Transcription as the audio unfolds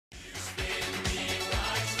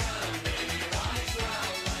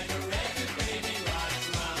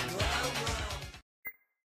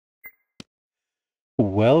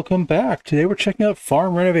Welcome back. Today we're checking out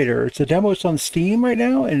Farm Renovator. It's a demo. It's on Steam right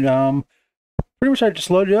now, and pretty much I just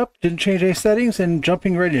loaded it up, didn't change any settings, and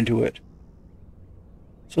jumping right into it.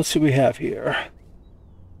 So let's see what we have here.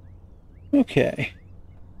 Okay.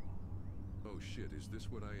 Oh shit, is this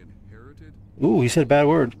what I inherited? Ooh, he said a bad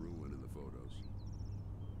word. Ruin in the photos.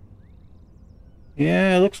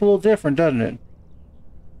 Yeah, it looks a little different, doesn't it?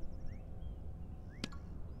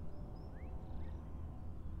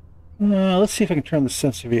 Let's see if I can turn the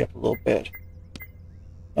sensitivity up a little bit.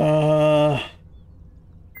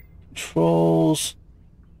 Controls.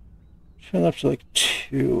 Turn it up to like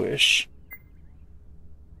 2-ish.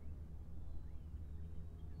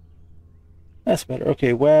 That's better.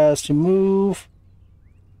 Okay, WAS to move.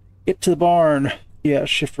 Get to the barn. Yeah,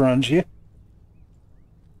 shift runs you.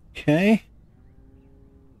 Okay.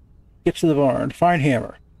 Get to the barn. Find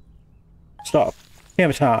hammer. Stop.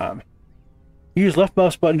 Hammer time. Use left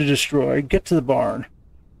mouse button to destroy. Get to the barn.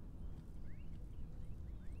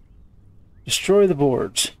 Destroy the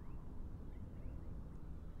boards.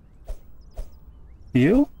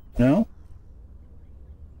 You? No?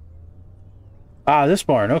 Ah, this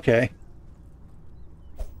barn. Okay.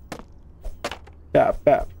 Bap,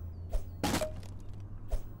 bap.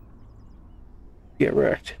 Get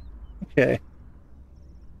wrecked. Okay.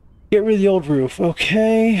 Get rid of the old roof.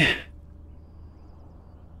 Okay.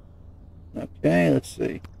 Okay, let's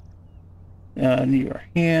see. Need your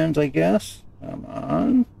hands, I guess. Come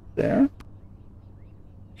on. There.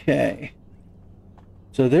 Okay.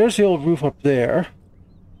 So there's the old roof up there.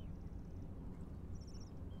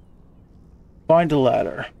 Find a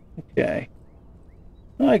ladder. Okay.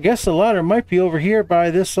 Well, I guess the ladder might be over here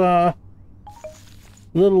by this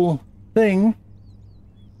little thing.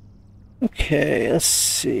 Okay, let's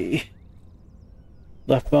see.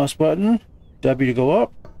 Left mouse button. W to go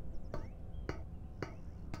up.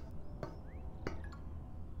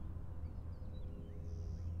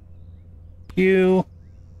 Q.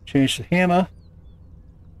 Change the hammer.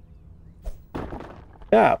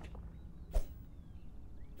 Tap.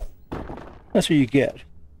 That's what you get.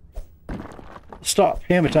 Stop.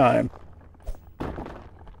 Hammer time.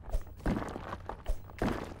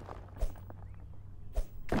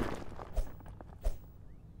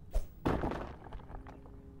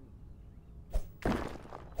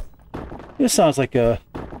 This sounds like a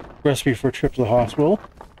recipe for a trip to the hospital.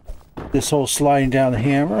 This whole sliding down the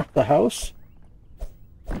hammer, the house.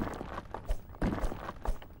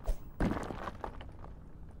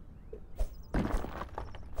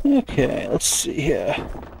 Okay, let's see here.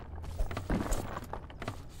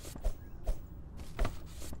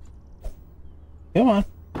 Come on.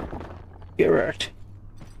 Get wrecked.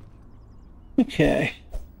 Okay.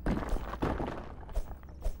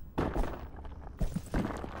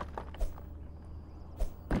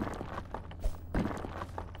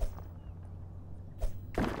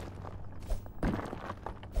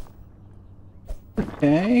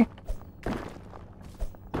 Okay.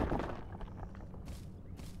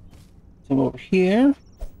 Some over here.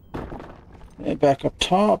 And back up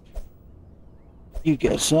top. You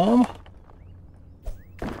get some.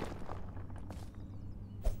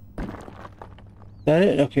 That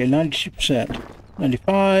it? Okay, 92%.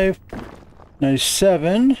 95.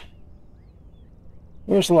 97.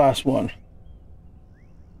 Where's the last one?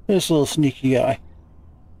 This little sneaky guy.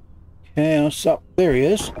 Okay, I'll stop. There he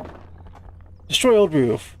is. Destroy old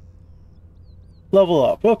roof. Level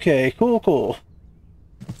up. Okay, cool, cool.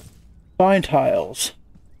 Find tiles.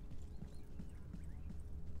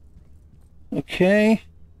 Okay.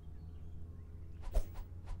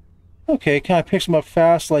 Okay, kind of picks them up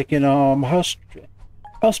fast, like in house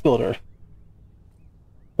builder.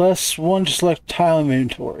 Plus one to select tile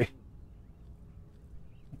inventory.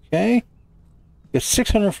 Okay. Get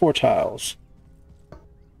 604 tiles.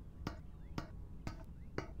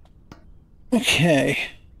 Okay.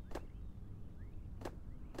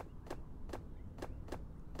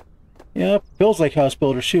 Yep, feels like house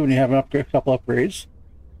builder too when you have a couple upgrades.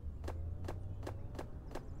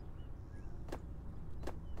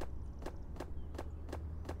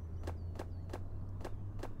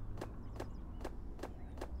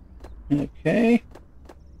 Okay.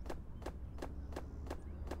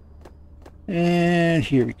 And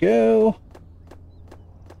here we go.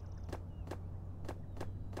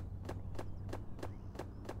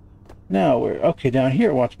 Now we're okay down here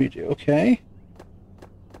it wants me to do. Okay.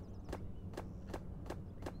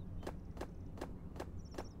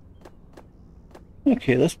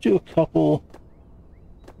 Okay, let's do a couple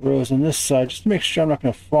rows on this side just to make sure I'm not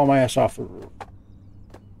going to fall my ass off the roof.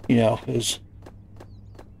 You know, because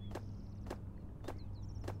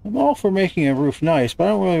I'm all for making a roof nice, but I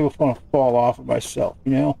don't really want to fall off it myself,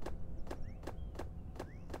 you know?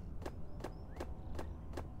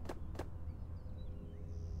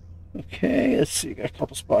 Okay, let's see. Got a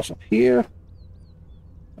couple spots up here.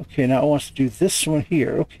 Okay, now it wants to do this one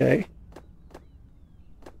here. Okay.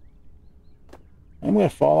 I'm going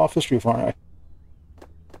to fall off this roof, aren't I?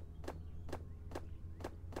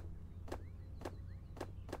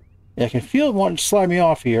 Yeah, I can feel it wanting to slide me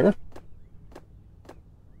off here.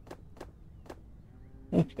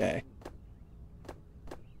 Okay.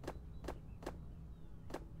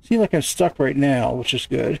 Seems like I'm stuck right now, which is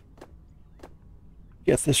good.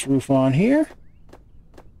 Get this roof on here.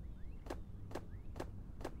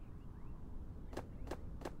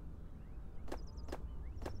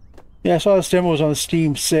 Yeah, I saw this demo was on the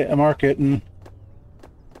Steam market, and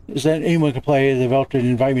is that anyone can play? The developer didn't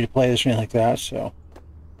invite me to play this or anything like that, so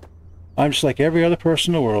I'm just like every other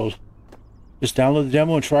person in the world. Just download the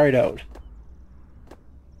demo and try it out.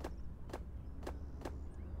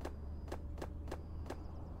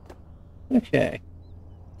 Okay.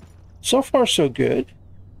 So far, so good.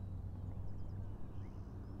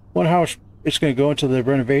 Wonder how it's going to go into the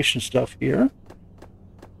renovation stuff here.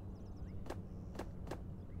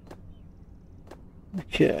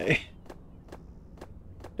 Okay.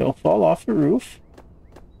 Don't fall off the roof.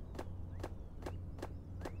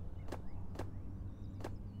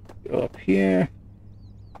 Go up here.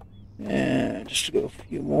 And just go a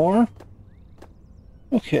few more.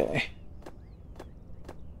 Okay.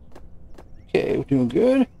 Okay, we're doing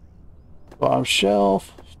good. Bottom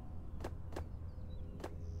shelf.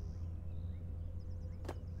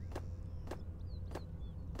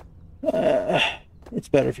 It's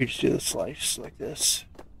better if you just do the slice like this.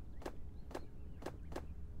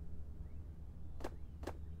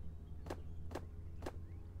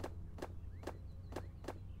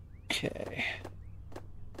 Okay.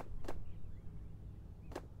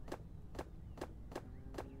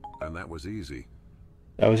 And that was easy.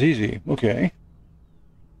 That was easy. Okay.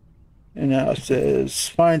 And now it says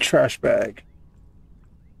find trash bag.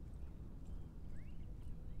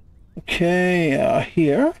 Okay,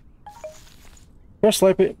 here. Press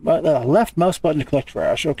left mouse button to collect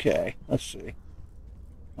trash. Okay, let's see.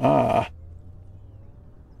 Ah.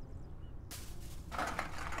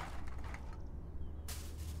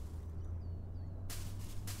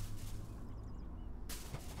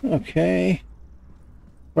 Okay.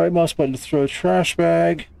 Right mouse button to throw a trash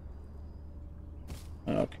bag.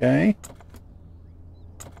 Okay.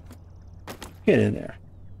 Get in there.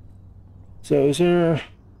 So is there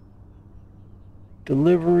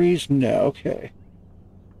deliveries? No. Okay.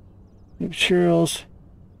 New materials.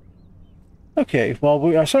 Okay.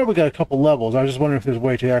 Well, I saw we got a couple levels. I was just wondering if there's a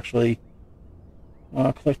way to actually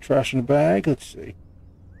collect trash in a bag. Let's see.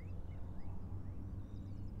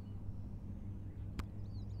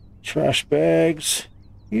 Trash bags.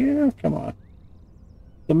 Here, come on.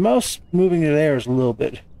 The mouse moving in there is a little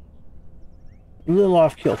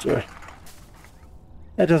off kilter.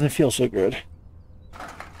 That doesn't feel so good.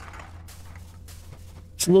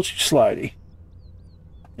 It's a little too slidey.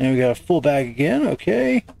 And we got a full bag again,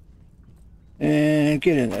 okay. And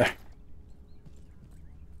get in there.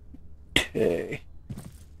 Okay.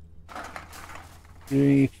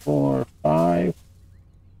 3, 4, 5,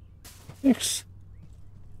 6.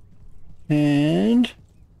 And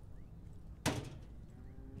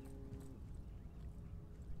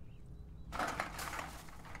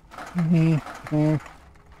 3, 4,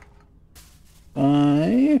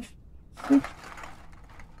 5, 6.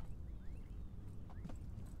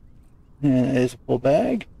 And there's a full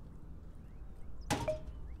bag.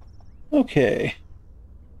 Okay.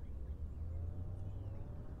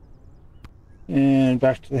 And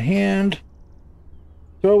back to the hand.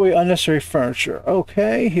 Throw away unnecessary furniture.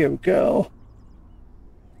 Okay, here we go.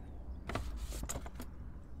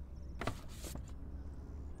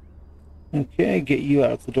 Okay, get you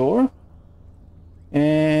out the door.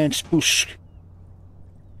 And spoosh.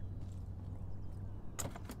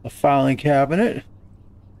 A filing cabinet.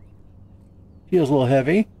 Feels a little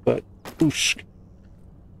heavy, but spoosh.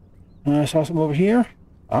 I saw some over here.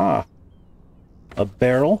 Ah. A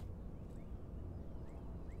barrel.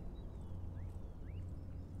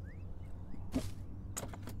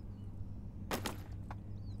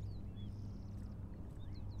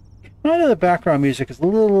 I know the background music is a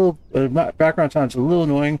little, background sounds a little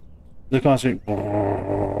annoying. The constant.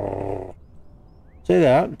 Say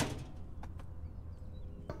that.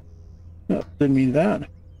 No, didn't mean that.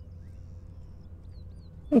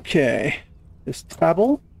 Okay. This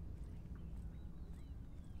table.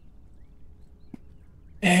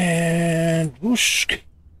 And whoosh.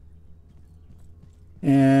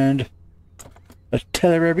 And a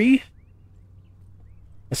terebi.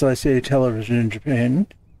 That's how I say television in Japan.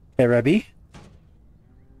 Terebi.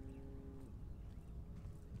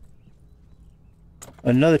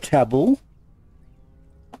 Another taboo.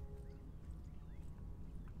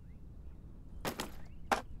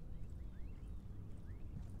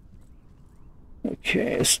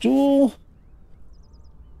 Okay, a stool.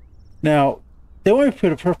 Now, they want me to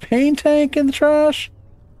put a propane tank in the trash?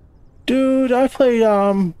 Dude, I played,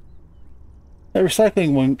 that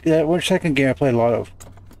recycling game I played a lot of.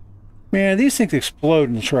 Man, these things explode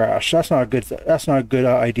in the trash. That's not a good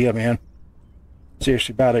idea, man.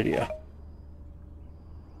 Seriously, bad idea.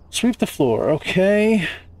 Sweep the floor, okay.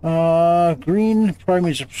 Green probably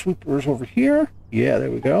means sweepers over here. Yeah,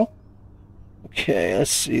 there we go. Okay,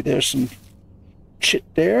 let's see, there's some shit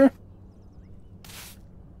there.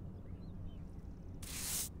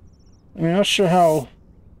 I mean, I'm not sure how...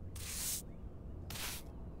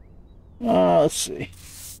 let's see.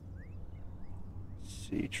 Let's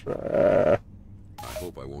see, try... I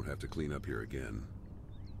hope I won't have to clean up here again.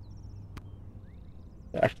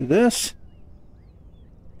 Back to this.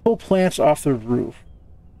 Pull plants off the roof.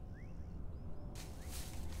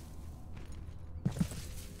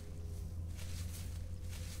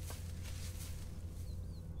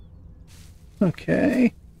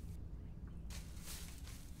 Okay.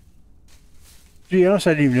 To be honest,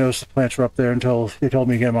 I didn't even notice the plants were up there until they told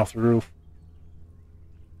me to get them off the roof.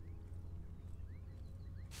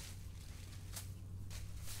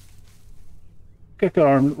 Got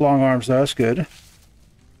long arms though, that's good.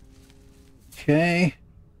 Okay.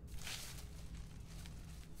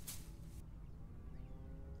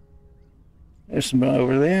 There's some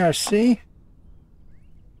over there, I see.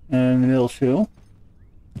 And in the middle too.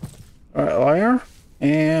 Alright, layer.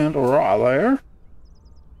 And raw layer.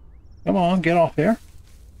 Come on, get off here.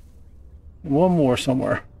 And one more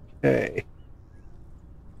somewhere. Okay.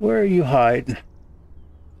 Where are you hiding?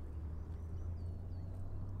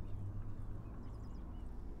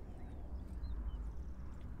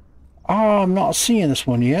 Oh, I'm not seeing this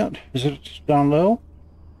one yet. Is it down low?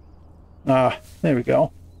 Ah, there we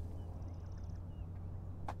go.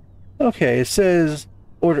 Okay, it says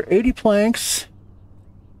order 80 planks.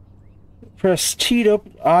 Press T to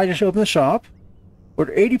open. I just open the shop.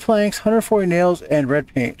 Order 80 planks, 140 nails, and red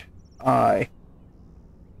paint. I.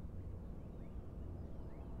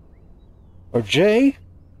 Or J.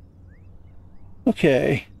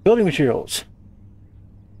 Okay, building materials.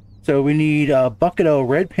 So we need a bucket of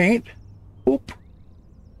red paint. Boop.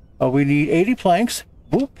 We need 80 planks.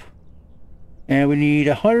 Boop. And we need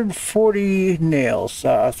 140 nails.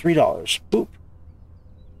 $3. Boop.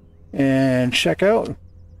 And check out.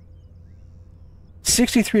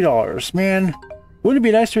 $63. Man, wouldn't it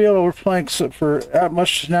be nice to be able to order planks for that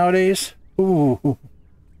much nowadays? Ooh.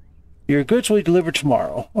 Your goods will be delivered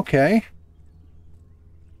tomorrow. Okay.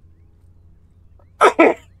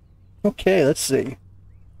 Okay, let's see.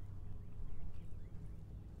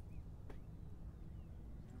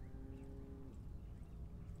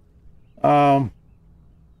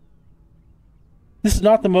 This is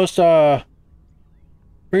not the most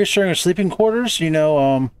reassuring of sleeping quarters. You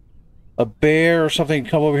know, a bear or something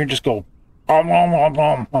come over here and just go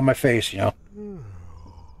on my face, you know.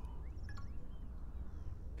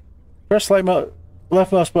 Press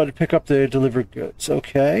left mouse button to pick up the delivered goods.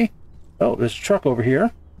 Okay. Oh, there's a truck over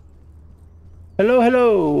here. Hello,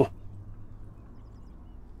 hello.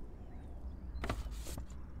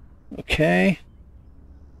 Okay.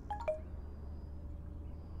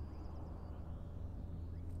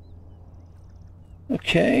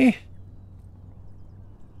 Okay.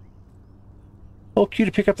 Hold Q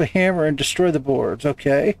to pick up the hammer and destroy the boards.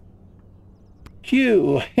 Okay.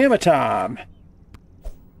 Q, hammer time.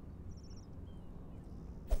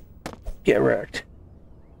 Get wrecked.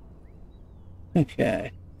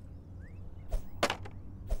 Okay.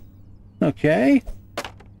 Okay.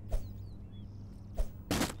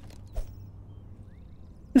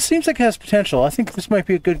 This seems like it has potential. I think this might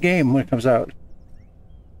be a good game when it comes out.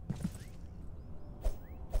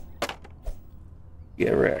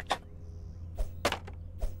 Get wrecked.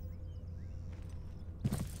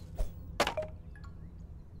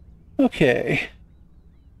 Okay.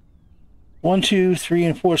 1, 2, 3,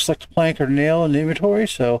 and 4 select a plank or nail in the inventory.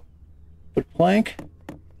 So put plank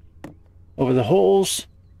over the holes.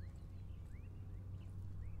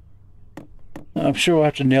 I'm sure we'll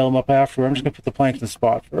have to nail them up after. I'm just going to put the plank in the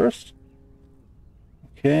spot first.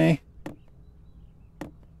 Okay.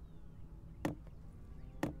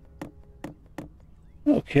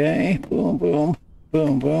 Okay. Boom, boom,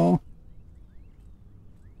 boom, boom.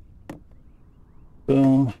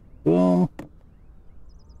 Boom, boom.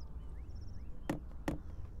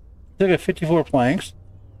 I got 54 planks.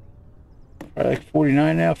 Probably like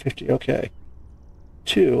 49 now, 50, okay.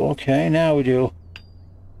 2, okay, now we do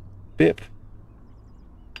bip,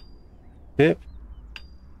 bip,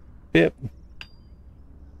 bip.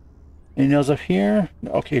 Any nails up here?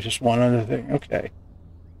 Okay, just one other thing, okay.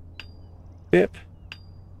 Bip,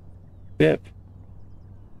 bip,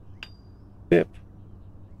 bip.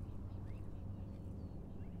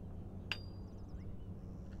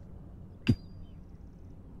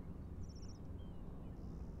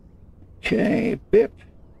 Okay, bip,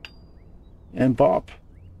 and bop.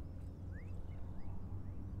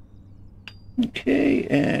 Okay,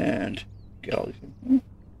 and get all these.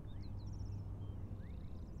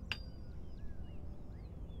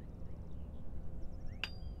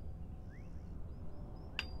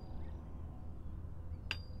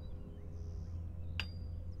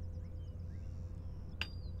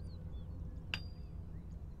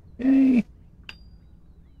 Okay.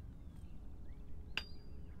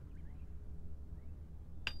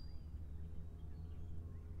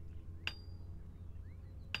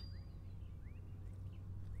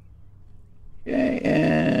 Okay,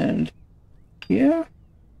 and yeah.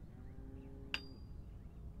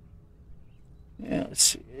 Yeah, let's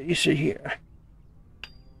see. You see here.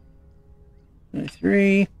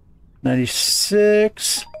 93,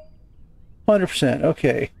 96, 100%.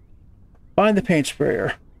 Okay. Find the paint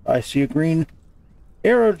sprayer. I see a green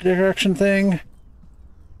arrow direction thing.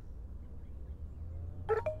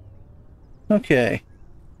 Okay.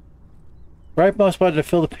 Right mouse button to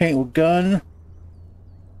fill the paint with gun.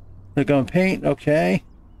 The gun paint, okay.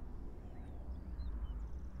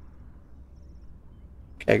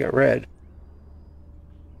 Okay, I got red.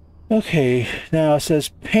 Okay, now it says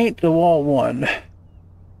paint the wall 1.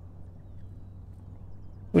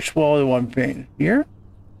 Which wall do I want to paint? Here?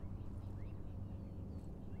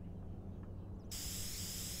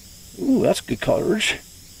 Ooh, that's good coverage.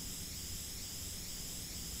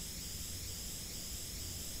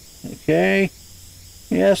 Okay.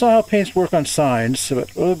 Yeah, that's not how paints work on signs,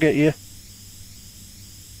 but we'll get you.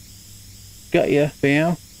 Got you.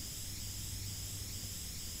 Bam.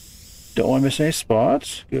 Don't want to miss any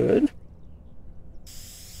spots. Good.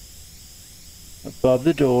 Above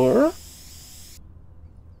the door.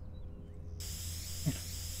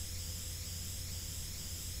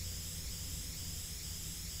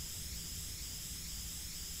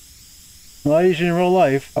 A lot easier in real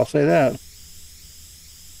life, I'll say that.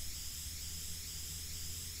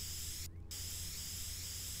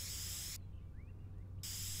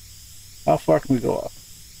 How far can we go up?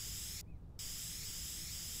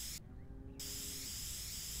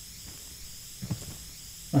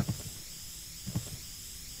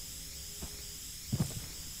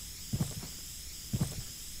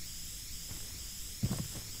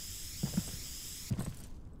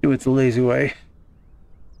 Do it the lazy way.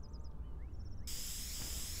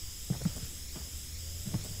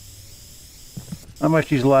 I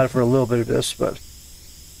might use a lot for a little bit of this, but...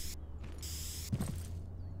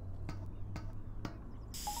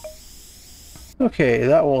 Okay,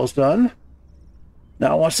 that wall's done.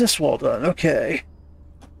 Now once this wall done, okay.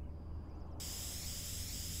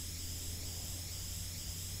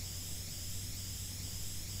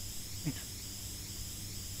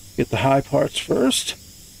 Get the high parts first.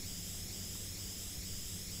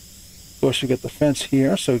 Of course, we get the fence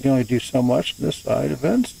here, so we can only do so much on this side of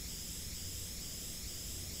fence.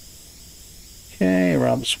 Okay,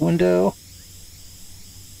 around this window.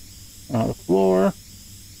 On the floor.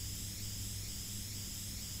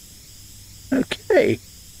 Okay.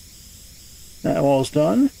 That wall's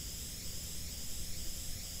done.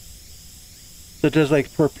 So it does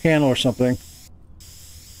like per panel or something.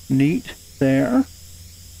 Neat there.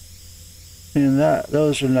 And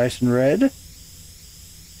those are nice and red.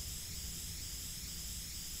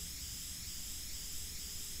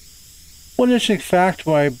 One interesting fact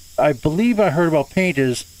I believe I heard about paint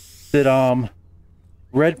is that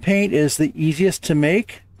red paint is the easiest to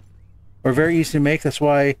make, or very easy to make. That's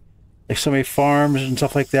why like so many farms and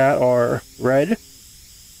stuff like that are red,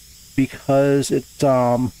 because it's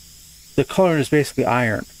the color is basically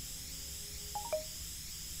iron.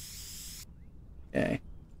 Okay.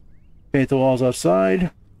 Paint the walls outside.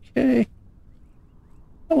 Okay.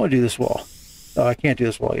 I want to do this wall. Oh, I can't do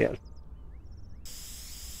this wall yet.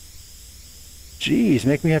 Jeez,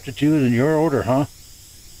 make me have to do it in your order, huh?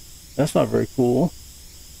 That's not very cool.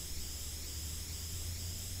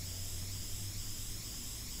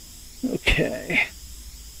 Okay.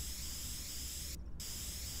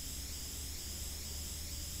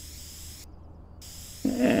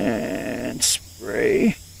 And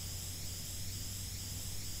spray.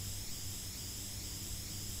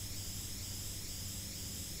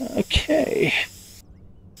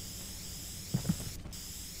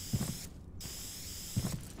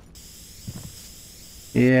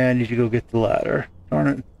 Yeah, I need to go get the ladder. Darn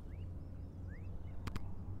it.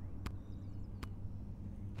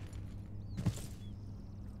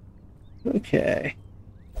 Okay.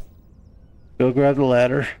 Go grab the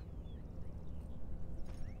ladder.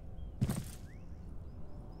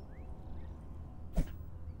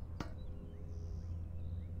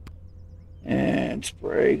 And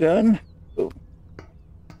spray gun. Boom.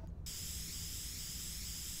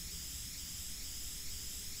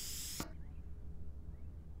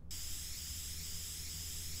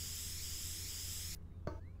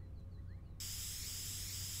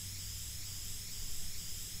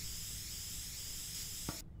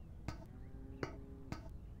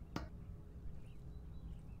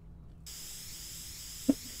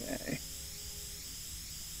 Okay.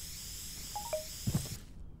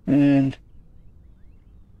 And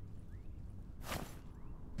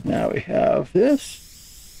now we have this.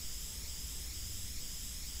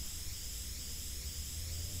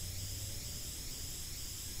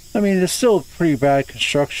 I mean, it's still pretty bad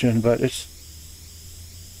construction, but it's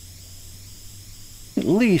at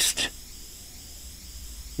least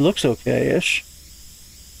looks okay-ish.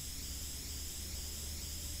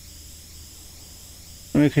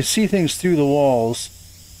 I mean, you can see things through the walls.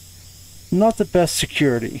 Not the best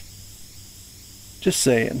security. Just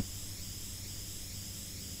saying.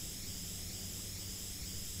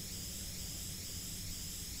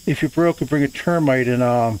 If you're broke and bring a termite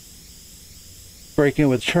and break in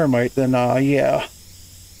with termite, then yeah.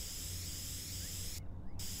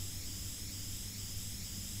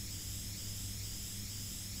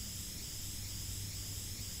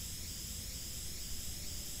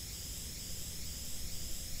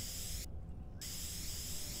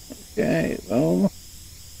 Okay, boom.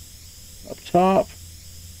 Up top.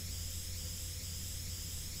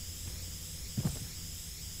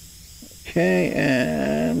 Okay,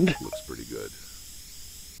 and Looks pretty good.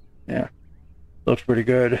 yeah, looks pretty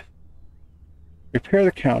good. Repair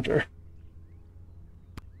the counter.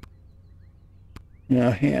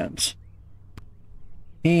 Now hands.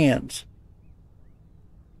 Hands.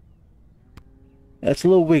 That's a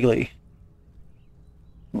little wiggly.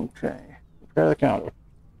 Okay, repair the counter.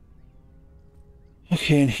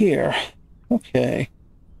 Okay, and here. Okay.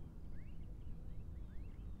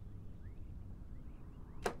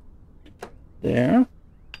 There.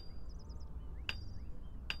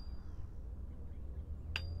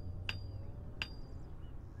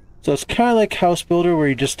 So it's kind of like House Builder, where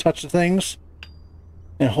you just touch the things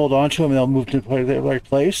and hold on to them and they'll move to the right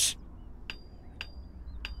place.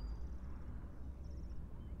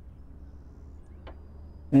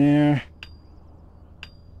 There.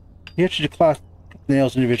 You have to declass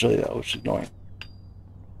nails individually though, which is annoying.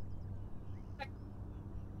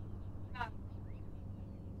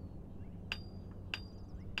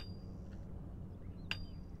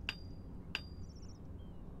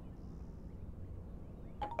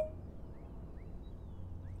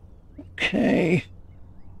 Okay.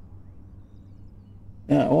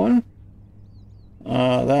 That one.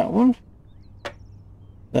 That one.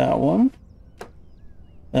 That one.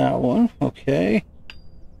 That one. Okay.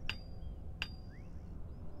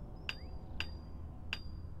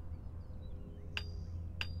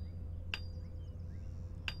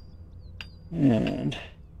 And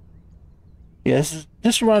yeah,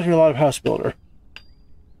 this reminds me a lot of House Builder.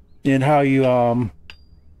 In how you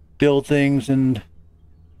build things and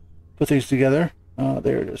put things together.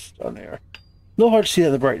 There it is down there. A little hard to see that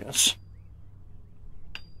in the brightness.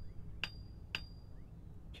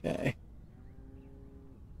 Okay.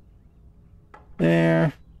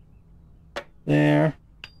 There. There.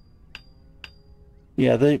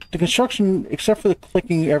 Yeah, the construction, except for the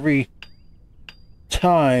clicking every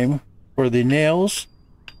time for the nails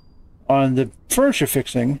on the furniture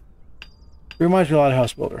fixing, reminds me a lot of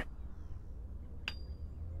House Builder.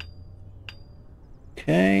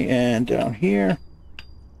 Okay, and down here.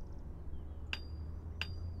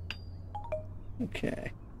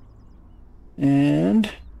 Okay.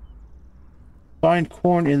 And find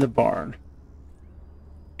corn in the barn.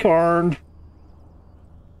 Corn.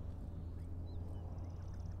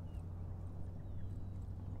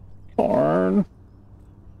 Corn.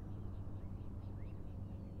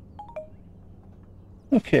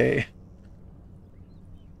 Okay.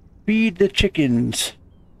 Feed the chickens.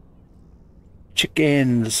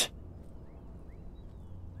 Chickens.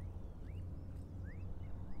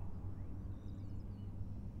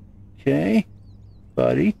 Okay,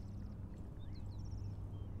 buddy.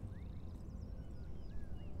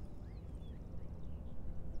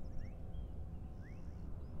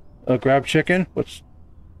 Grab chicken. What's...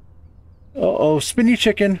 Uh-oh, spinny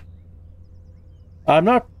chicken. I'm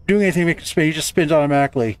not doing anything to make it spin. He just spins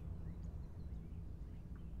automatically.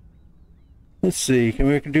 Let's see.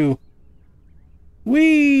 We can do...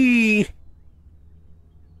 Whee!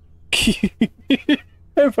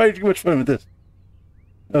 I'm having too much fun with this.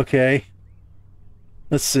 Okay.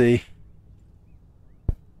 Let's see.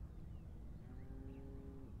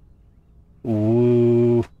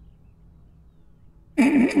 Ooh.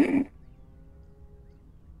 Yeah,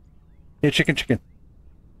 chicken, chicken.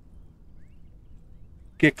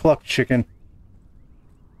 Get clucked, chicken.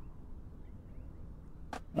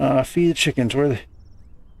 Feed the chickens. Where are they?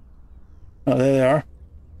 Oh, there they are.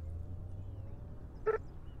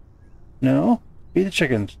 No? Feed the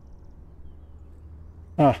chickens.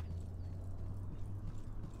 Ah.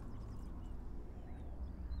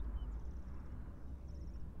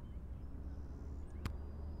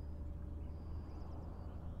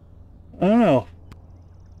 I don't know.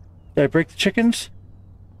 Did I break the chickens?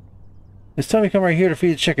 It's time to come right here to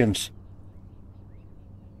feed the chickens.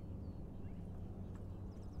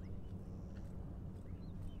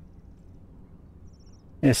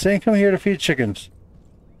 Yeah, it's saying come here to feed chickens.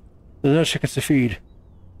 There's no chickens to feed.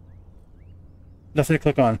 Nothing to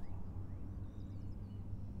click on.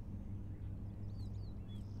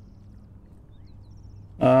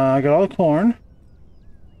 I got all the corn.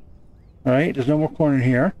 Alright, there's no more corn in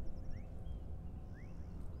here.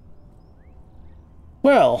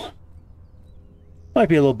 Well, might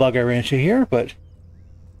be a little bug I ran into here, but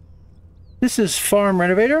this is Farm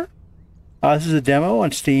Renovator. This is a demo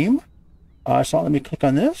on Steam. So let me click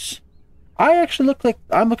on this. I actually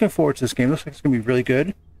I'm looking forward to this game. Looks like it's going to be really good.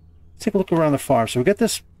 Let's take a look around the farm. So we got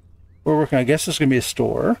this. We're working. I guess this is going to be a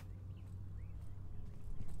store.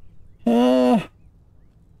 Got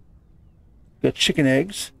chicken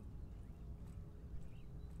eggs.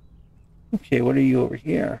 Okay, what are you over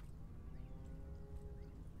here?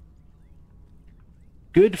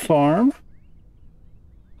 Good farm.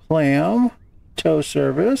 Clam. Tow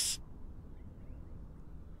service.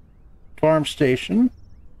 Farm station.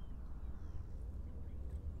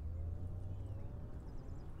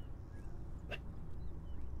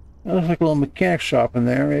 That looks like a little mechanic shop in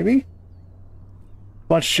there, maybe.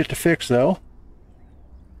 Bunch of shit to fix, though.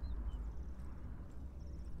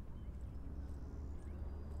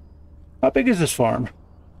 How big is this farm?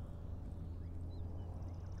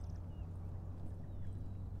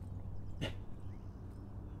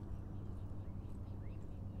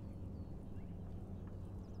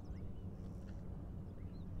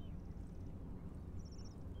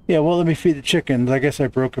 Yeah, well, let me feed the chickens. I guess I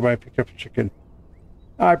broke it when I picked up the chicken.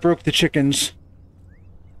 I broke the chickens.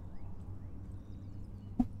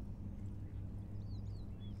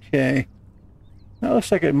 Okay. That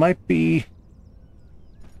looks like it might be...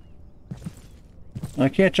 I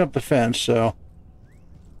can't jump the fence, so...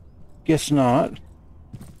 Guess not.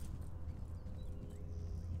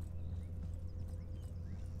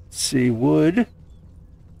 Let's see, wood. Can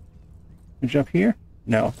I jump here?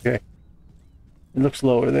 No, okay. It looks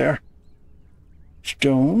lower there.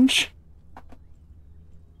 Stones.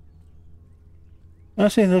 I'm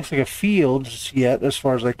not saying it looks like a field yet as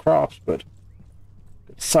far as like crops, but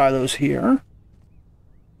silos here.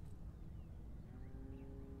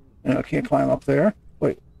 And I can't climb up there.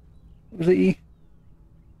 Wait, what was the E?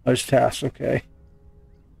 Oh, it's tasks, okay.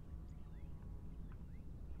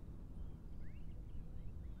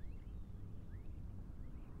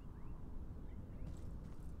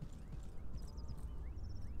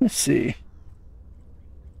 Let's see.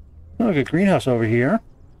 Oh, like a greenhouse over here.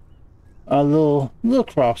 A little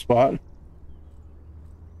crop spot.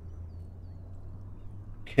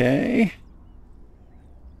 Okay.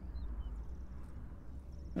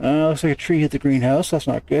 Looks like a tree hit the greenhouse. That's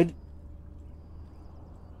not good.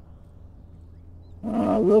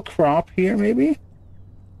 A little crop here, maybe.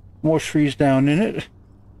 More trees down in it.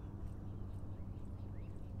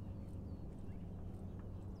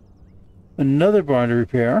 Another barn to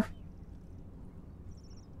repair.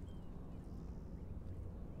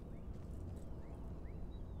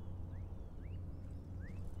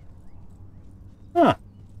 Huh.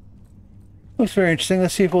 Looks very interesting.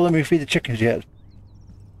 Let's see if we'll let me feed the chickens yet.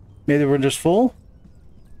 Maybe we're just full.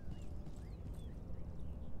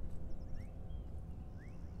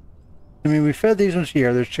 I mean, we fed these ones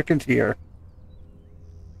here. There's chickens here.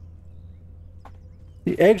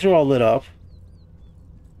 The eggs are all lit up.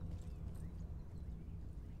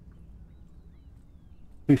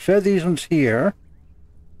 We fed these ones here.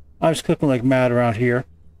 I'm just clicking like mad around here.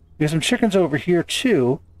 There's some chickens over here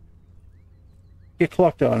too. Get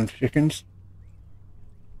clucked on, chickens.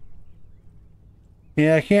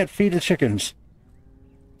 Yeah, I can't feed the chickens.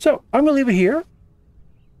 So, I'm going to leave it here.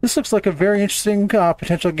 this looks like a very interesting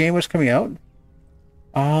potential game that's coming out.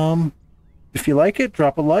 If you like it,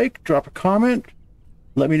 drop a like, drop a comment,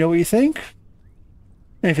 let me know what you think.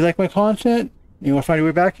 And if you like my content, you want to find your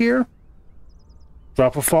way back here,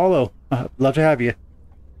 drop a follow. Love to have you.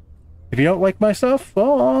 If you don't like my stuff,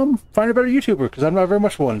 well, find a better YouTuber, because I'm not very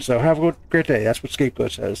much one. So have a great day. That's what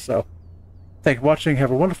Scapegoat says. So thank you for watching.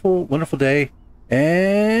 Have a wonderful, wonderful day.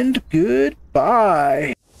 And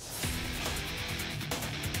goodbye.